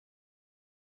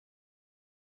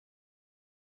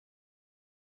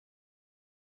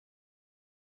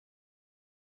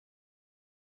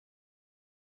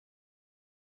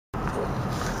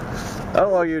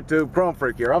Hello, YouTube. Chrome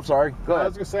Freak here. I'm sorry. Go ahead. I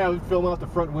was going to say, I would film out the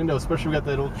front window, especially we got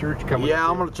that old church coming. Yeah,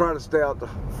 I'm going to try to stay out the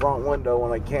front window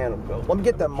when I can. Let me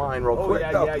get that mine real quick.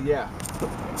 Yeah. Here,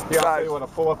 I'll tell you what, I'll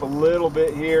pull up a little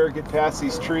bit here, get past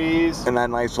these trees. And that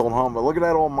nice old home. But look at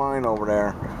that old mine over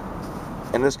there.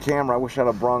 And this camera, I wish I'd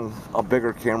have brung a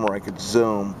bigger camera I could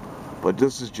zoom. But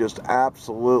this is just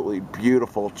absolutely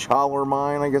beautiful. Chowler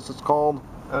mine, I guess it's called.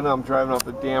 I know, I'm driving off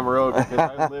the damn road because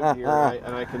I live here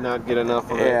and I cannot get enough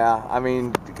of it. Yeah, I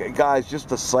mean, guys, just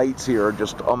the sights here are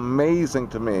just amazing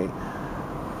to me.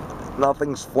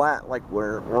 Nothing's flat like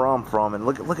where I'm from. And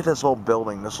look at this old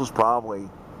building. This was probably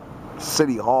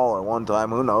City Hall at one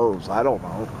time. Who knows? I don't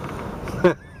know.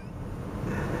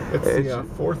 It's the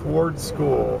 4th Ward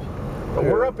School. But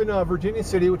we're up in Virginia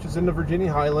City, which is in the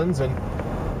Virginia Highlands. And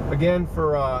again,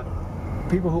 for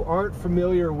people who aren't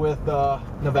familiar with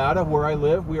Nevada, where I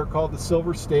live, we are called the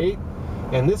Silver State.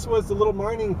 And this was the little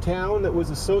mining town that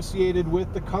was associated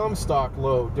with the Comstock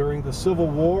lode during the Civil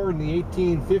War in the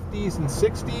 1850s and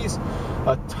 60s.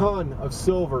 A ton of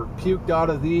silver puked out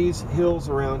of these hills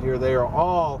around here. They are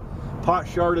all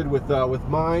pot-sharded with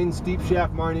mines, deep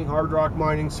shaft mining, hard rock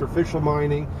mining, surficial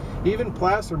mining, even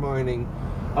placer mining.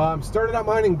 Started out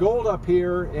mining gold up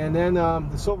here, and then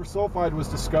the silver sulfide was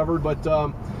discovered, but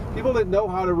people didn't know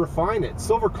how to refine it.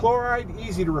 Silver chloride,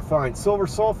 easy to refine. Silver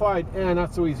sulfide,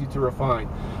 not so easy to refine.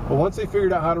 But once they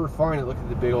figured out how to refine it, look at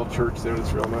the big old church there,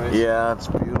 that's real nice. Yeah, it's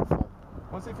beautiful.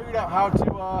 Once they figured out how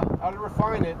to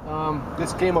refine it,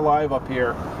 this came alive up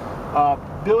here.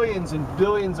 Billions and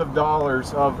billions of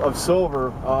dollars of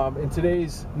silver in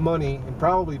today's money, and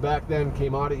probably back then,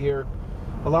 came out of here.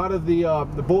 A lot of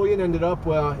the bullion ended up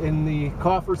in the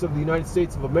coffers of the United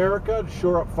States of America to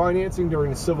shore up financing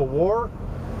during the Civil War.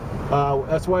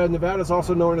 That's why Nevada is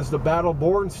also known as the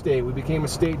battle-born state. We became a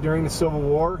state during the Civil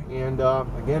War, and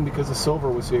again, because the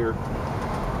silver was here.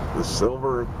 The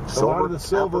silver. A lot of the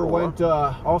silver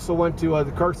also went to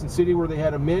the Carson City, where they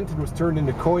had a mint and was turned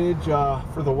into coinage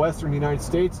for the Western United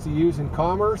States to use in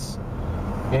commerce.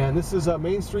 And this is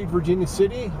Main Street, Virginia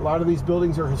City. A lot of these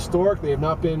buildings are historic. They have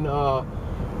not been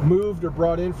moved or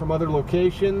brought in from other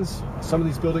locations. Some of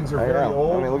these buildings are very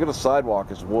old. I mean, look at the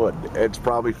sidewalk. It's wood. It's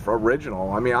probably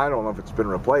original. I mean, I don't know if it's been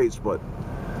replaced, but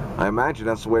I imagine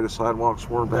that's the way the sidewalks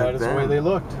were back then. That is the way they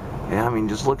looked. Yeah, I mean,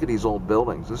 just look at these old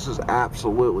buildings. This is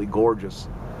absolutely gorgeous.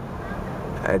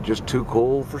 Just too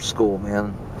cool for school,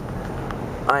 man.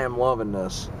 I am loving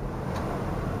this.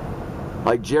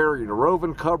 Like Jerry, the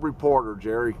roving cub reporter,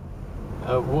 Jerry.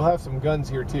 We'll have some guns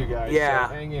here too, guys. Yeah.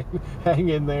 So hang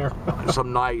in there.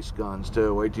 Some nice guns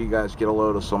too. Wait till you guys get a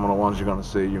load of some of the ones you're gonna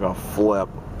see. You're gonna flip.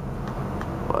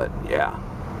 But yeah,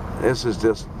 this is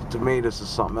just, to me, this is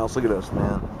something else. Look at this,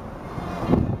 man.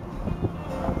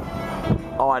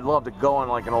 Oh, I'd love to go in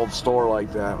like an old store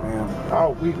like that, man.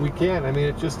 Oh, we can. I mean,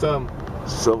 it's just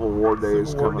Civil War days.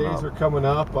 Civil War days are coming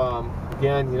up.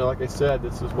 Again, you know, like I said,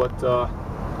 this is what.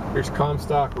 Here's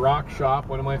Comstock Rock Shop,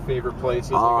 one of my favorite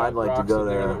places. Oh, I'd like to go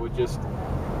there. That would just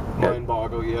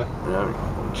mind-boggle you.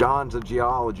 Yeah. John's a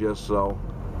geologist, so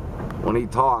when he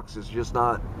talks, it's just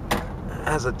not,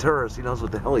 as a tourist, he knows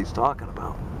what the hell he's talking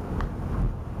about.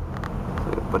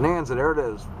 Bonanza, there it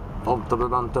is. Bonanza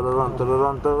Land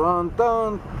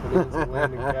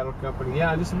and Cattle Company.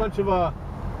 Yeah, just a bunch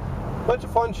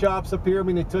of fun shops up here. I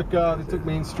mean, they took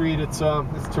Main Street. It's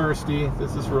touristy.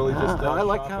 This is really just I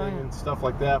like shopping and stuff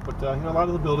like that. But you know, a lot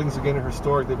of the buildings again are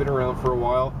historic. They've been around for a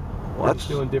while. Well, they're just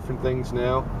doing different things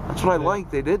now. That's what I like.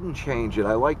 They didn't change it.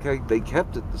 I like how they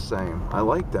kept it the same. I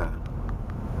like that.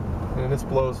 And this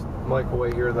blows Mike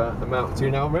away here, the mountains here.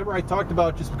 Now, remember I talked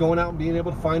about just going out and being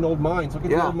able to find old mines. Look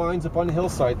at the old mines up on the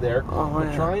hillside there. Oh,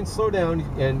 yeah. Try and slow down,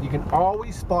 and you can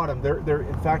always spot them. They're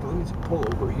in fact, let me just pull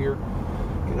over here.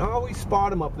 You can always spot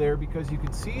them up there because you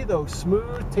can see those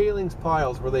smooth tailings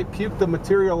piles where they puked the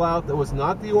material out that was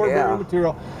not the ordinary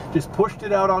material, just pushed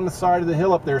it out on the side of the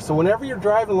hill up there. So whenever you're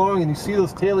driving along and you see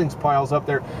those tailings piles up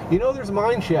there, you know there's a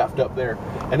mine shaft up there.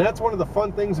 And that's one of the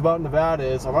fun things about Nevada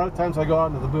is a lot of times I go out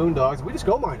into the boondocks, we just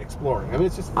go mine exploring. I mean,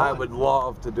 it's just fun. I would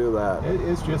love to do that. It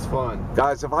is just fun.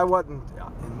 Guys, if I wasn't,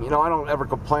 you know, I don't ever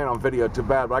complain on video too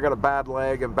bad, but I got a bad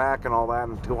leg and back and all that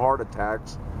and 2 heart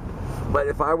attacks. But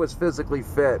if I was physically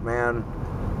fit, man,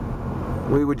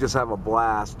 we would just have a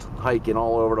blast hiking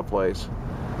all over the place.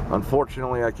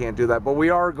 Unfortunately, I can't do that, but we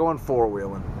are going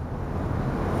 4-wheeling.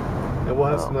 And we'll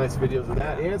have some nice videos of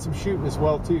that and some shooting as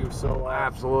well too. So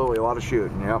absolutely, a lot of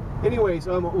shooting. Yep. Anyways,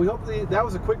 we hope that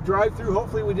was a quick drive-through.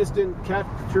 Hopefully, we just didn't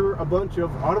capture a bunch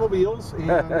of automobiles,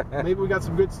 and maybe we got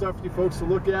some good stuff for you folks to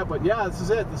look at. But yeah, this is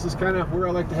it. This is kind of where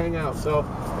I like to hang out. So,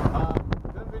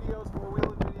 gun videos,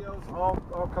 4-wheeling videos,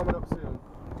 all coming up soon.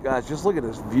 Guys, just look at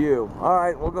this view. All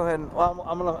right, we'll go ahead and well,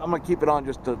 I'm gonna keep it on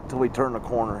just till we turn the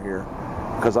corner here,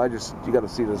 because you got to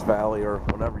see this valley or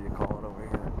whatever you call it over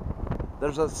here.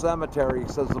 There's a cemetery.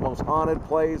 It says the most haunted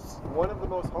place. One of the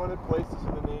most haunted places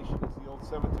in the nation is the old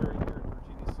cemetery here in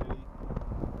Virginia City,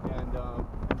 and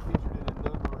been featured in a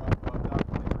number of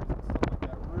documentaries and stuff like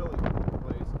that. Really cool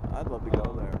place. I'd love to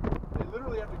go there. They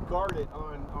literally have to guard it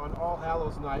on All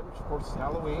Hallows Night, which of course is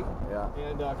Halloween. Yeah.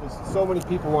 And because so many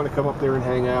people want to come up there and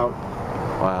hang out.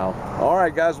 Wow. All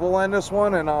right, guys, we'll end this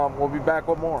one, and we'll be back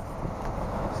with more.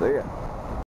 See ya.